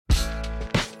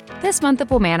This month of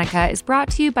Womanica is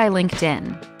brought to you by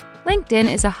LinkedIn.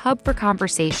 LinkedIn is a hub for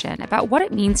conversation about what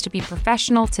it means to be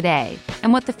professional today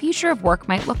and what the future of work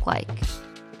might look like.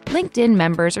 LinkedIn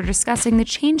members are discussing the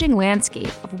changing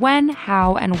landscape of when,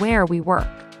 how, and where we work,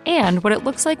 and what it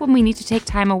looks like when we need to take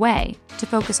time away to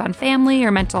focus on family or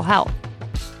mental health.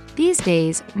 These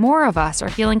days, more of us are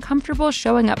feeling comfortable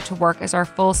showing up to work as our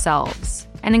full selves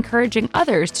and encouraging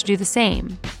others to do the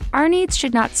same. Our needs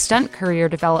should not stunt career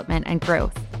development and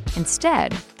growth.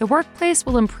 Instead, the workplace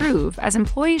will improve as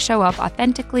employees show up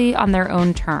authentically on their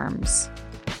own terms.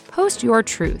 Post your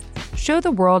truth. Show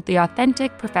the world the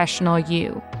authentic professional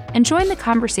you. And join the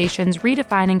conversations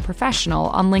redefining professional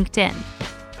on LinkedIn.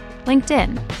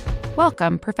 LinkedIn.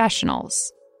 Welcome,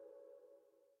 professionals.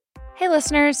 Hey,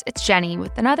 listeners, it's Jenny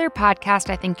with another podcast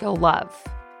I think you'll love,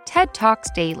 TED Talks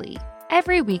Daily.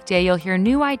 Every weekday, you'll hear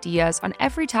new ideas on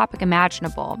every topic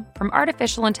imaginable, from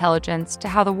artificial intelligence to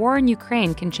how the war in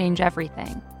Ukraine can change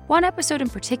everything. One episode in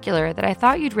particular that I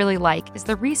thought you'd really like is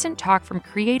the recent talk from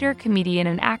creator, comedian,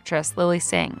 and actress Lilly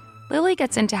Singh. Lilly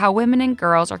gets into how women and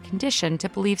girls are conditioned to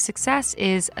believe success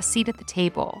is a seat at the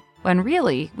table, when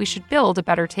really, we should build a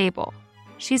better table.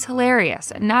 She's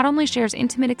hilarious and not only shares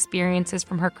intimate experiences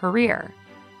from her career,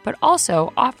 but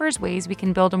also offers ways we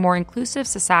can build a more inclusive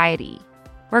society,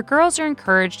 where girls are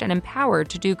encouraged and empowered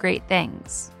to do great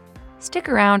things. Stick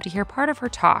around to hear part of her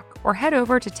talk, or head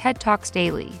over to TED Talks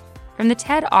Daily from the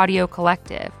TED Audio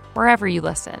Collective, wherever you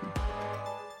listen.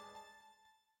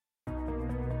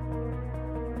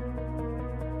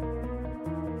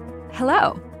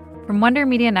 Hello. From Wonder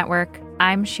Media Network,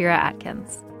 I'm Shira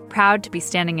Atkins, proud to be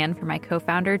standing in for my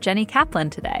co-founder, Jenny Kaplan,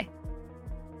 today.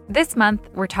 This month,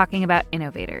 we're talking about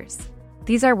innovators.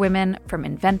 These are women from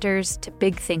inventors to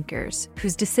big thinkers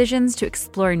whose decisions to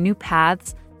explore new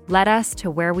paths led us to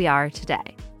where we are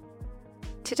today.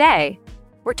 Today,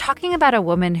 we're talking about a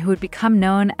woman who would become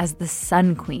known as the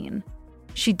Sun Queen.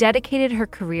 She dedicated her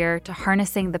career to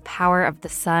harnessing the power of the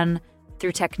sun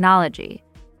through technology,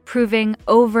 proving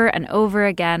over and over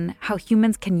again how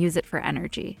humans can use it for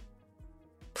energy.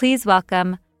 Please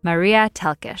welcome Mária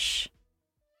Telkes.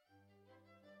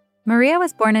 Mária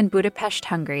was born in Budapest,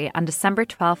 Hungary on December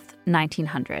 12,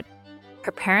 1900.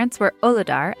 Her parents were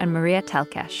Oludar and Mária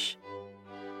Telkes.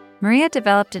 Mária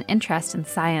developed an interest in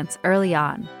science early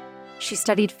on. She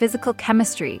studied physical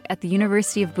chemistry at the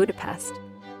University of Budapest,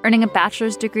 earning a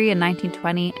bachelor's degree in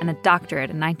 1920 and a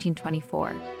doctorate in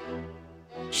 1924.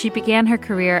 She began her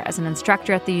career as an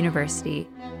instructor at the university,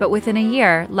 but within a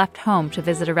year left home to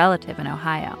visit a relative in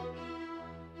Ohio.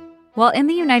 While in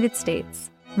the United States,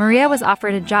 Mária was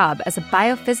offered a job as a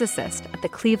biophysicist at the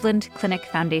Cleveland Clinic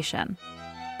Foundation.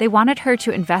 They wanted her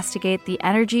to investigate the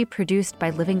energy produced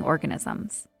by living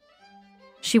organisms.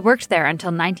 She worked there until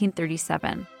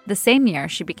 1937, the same year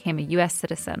she became a U.S.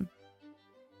 citizen.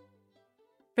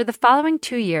 For the following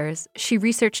 2 years, she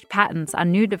researched patents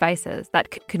on new devices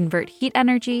that could convert heat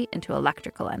energy into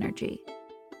electrical energy.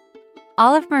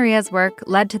 All of Mária's work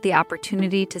led to the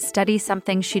opportunity to study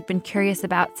something she'd been curious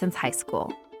about since high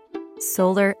school: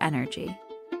 solar energy.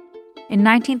 In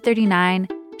 1939,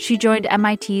 she joined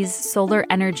MIT's Solar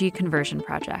Energy Conversion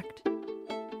Project.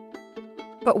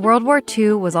 But World War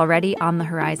II was already on the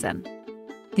horizon.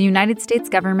 The United States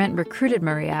government recruited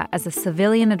Mária as a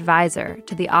civilian advisor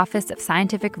to the Office of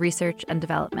Scientific Research and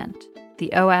Development,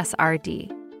 the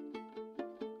OSRD.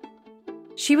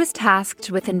 She was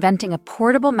tasked with inventing a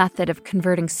portable method of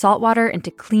converting saltwater into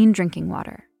clean drinking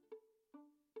water.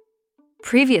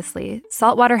 Previously,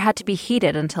 saltwater had to be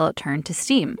heated until it turned to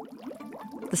steam.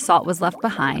 The salt was left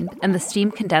behind, and the steam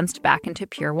condensed back into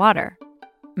pure water.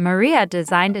 Mária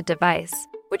designed a device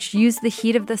which used the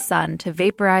heat of the sun to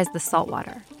vaporize the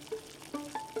saltwater.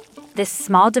 This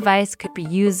small device could be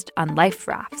used on life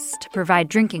rafts to provide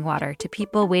drinking water to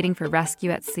people waiting for rescue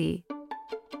at sea.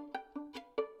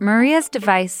 Mária's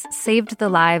device saved the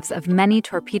lives of many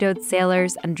torpedoed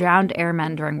sailors and drowned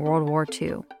airmen during World War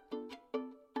II.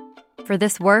 For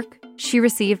this work, she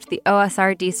received the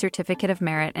OSRD Certificate of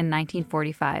Merit in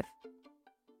 1945.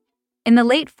 In the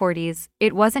late 40s,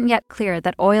 it wasn't yet clear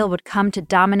that oil would come to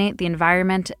dominate the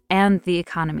environment and the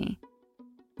economy.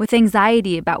 With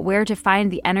anxiety about where to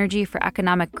find the energy for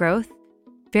economic growth,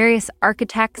 various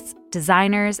architects,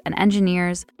 designers, and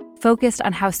engineers focused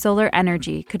on how solar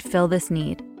energy could fill this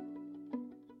need.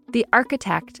 The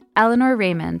architect, Eleanor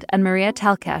Raymond, and Mária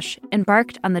Telkes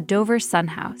embarked on the Dover Sun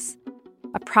House,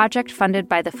 a project funded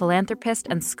by the philanthropist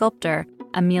and sculptor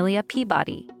Amelia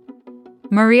Peabody.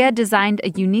 Mária designed a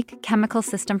unique chemical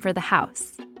system for the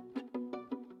house.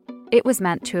 It was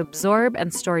meant to absorb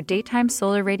and store daytime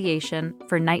solar radiation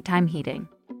for nighttime heating.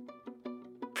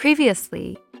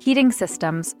 Previously, Heating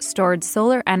systems stored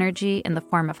solar energy in the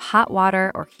form of hot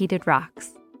water or heated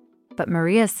rocks. But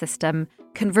Maria's system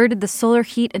converted the solar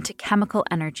heat into chemical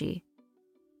energy.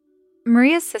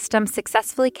 Maria's system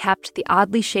successfully kept the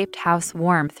oddly shaped house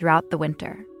warm throughout the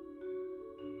winter.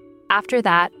 After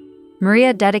that,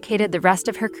 Maria dedicated the rest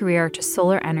of her career to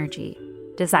solar energy,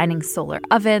 designing solar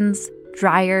ovens,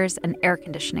 dryers, and air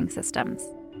conditioning systems.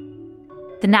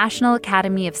 The National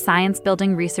Academy of Science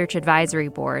Building Research Advisory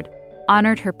Board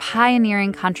honored her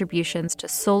pioneering contributions to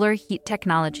solar heat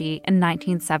technology in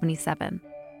 1977.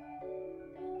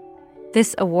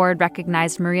 This award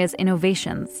recognized Maria's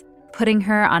innovations, putting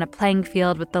her on a playing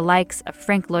field with the likes of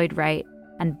Frank Lloyd Wright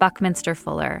and Buckminster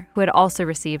Fuller, who had also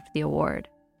received the award.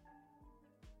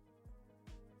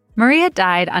 Maria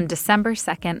died on December 2,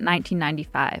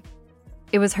 1995.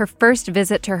 It was her first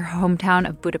visit to her hometown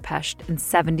of Budapest in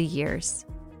 70 years.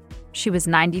 She was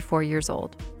 94 years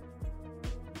old.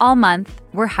 All month,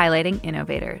 we're highlighting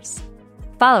innovators.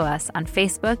 Follow us on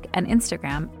Facebook and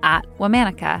Instagram at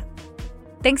Womanica.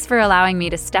 Thanks for allowing me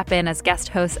to step in as guest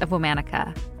host of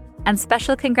Womanica. And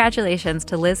special congratulations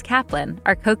to Liz Kaplan,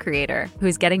 our co-creator,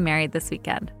 who's getting married this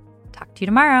weekend. Talk to you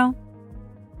tomorrow.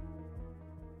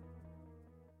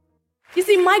 You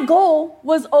see, my goal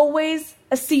was always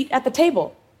a seat at the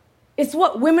table. It's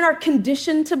what women are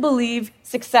conditioned to believe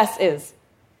success is.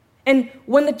 And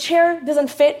when the chair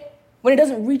doesn't fit, when it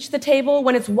doesn't reach the table,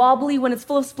 when it's wobbly, when it's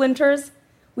full of splinters,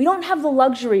 we don't have the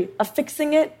luxury of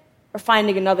fixing it or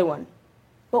finding another one.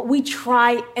 But we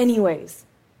try anyways.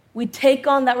 We take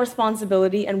on that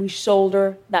responsibility and we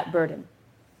shoulder that burden.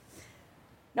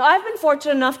 Now, I've been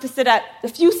fortunate enough to sit at a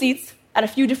few seats at a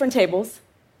few different tables.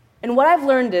 And what I've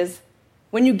learned is,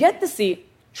 when you get the seat,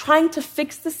 trying to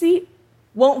fix the seat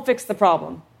won't fix the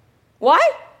problem. Why?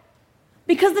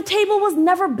 Because the table was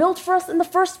never built for us in the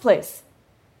first place.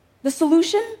 The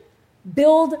solution?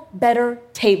 Build better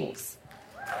tables.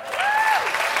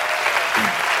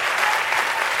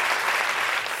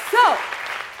 So,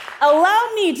 allow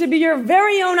me to be your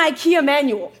very own IKEA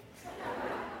manual.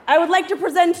 I would like to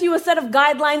present to you a set of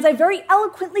guidelines I very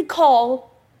eloquently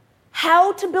call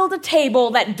How to Build a Table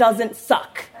That Doesn't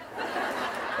Suck.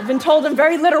 I've been told I'm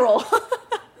very literal.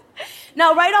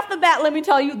 Now, right off the bat, let me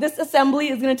tell you, this assembly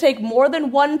is going to take more than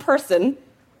one person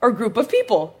or group of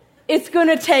people. It's going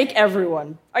to take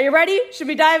everyone. Are you ready? Should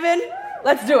we dive in?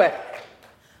 Let's do it.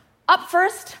 Up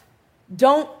first,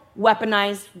 don't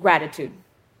weaponize gratitude.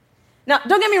 Now,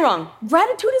 don't get me wrong.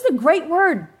 Gratitude is a great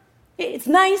word. It's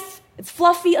nice. It's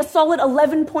fluffy, a solid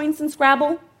 11 points in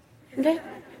Scrabble. Okay?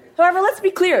 However, let's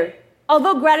be clear.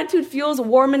 Although gratitude feels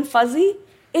warm and fuzzy,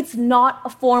 it's not a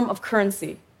form of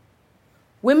currency.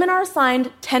 Women are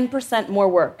assigned 10% more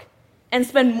work and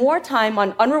spend more time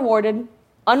on unrewarded,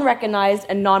 unrecognized,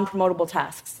 and non-promotable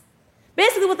tasks.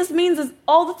 Basically, what this means is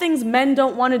all the things men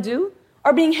don't want to do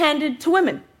are being handed to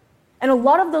women. And a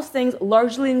lot of those things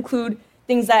largely include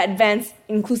things that advance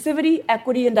inclusivity,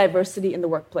 equity, and diversity in the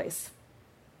workplace.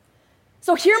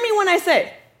 So hear me when I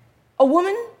say, a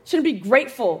woman shouldn't be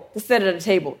grateful to sit at a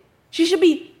table. She should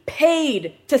be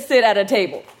paid to sit at a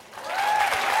table.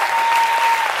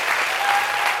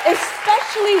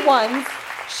 Especially ones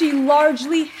she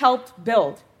largely helped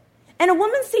build. And a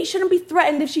woman's seat shouldn't be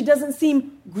threatened if she doesn't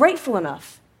seem grateful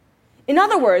enough. In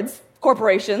other words,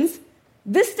 corporations,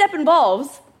 this step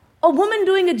involves a woman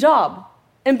doing a job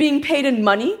and being paid in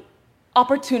money,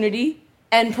 opportunity,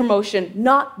 and promotion,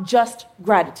 not just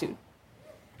gratitude.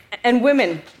 And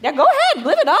women, yeah, go ahead,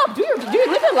 live it up,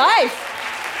 live your life.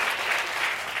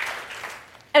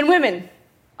 And women,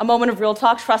 a moment of real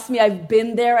talk. Trust me, I've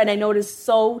been there and I know it is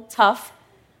so tough,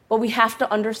 but we have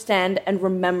to understand and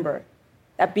remember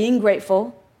that being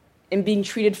grateful and being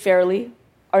treated fairly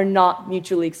are not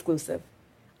mutually exclusive.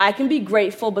 I can be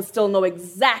grateful but still know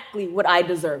exactly what I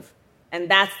deserve, and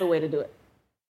that's the way to do it.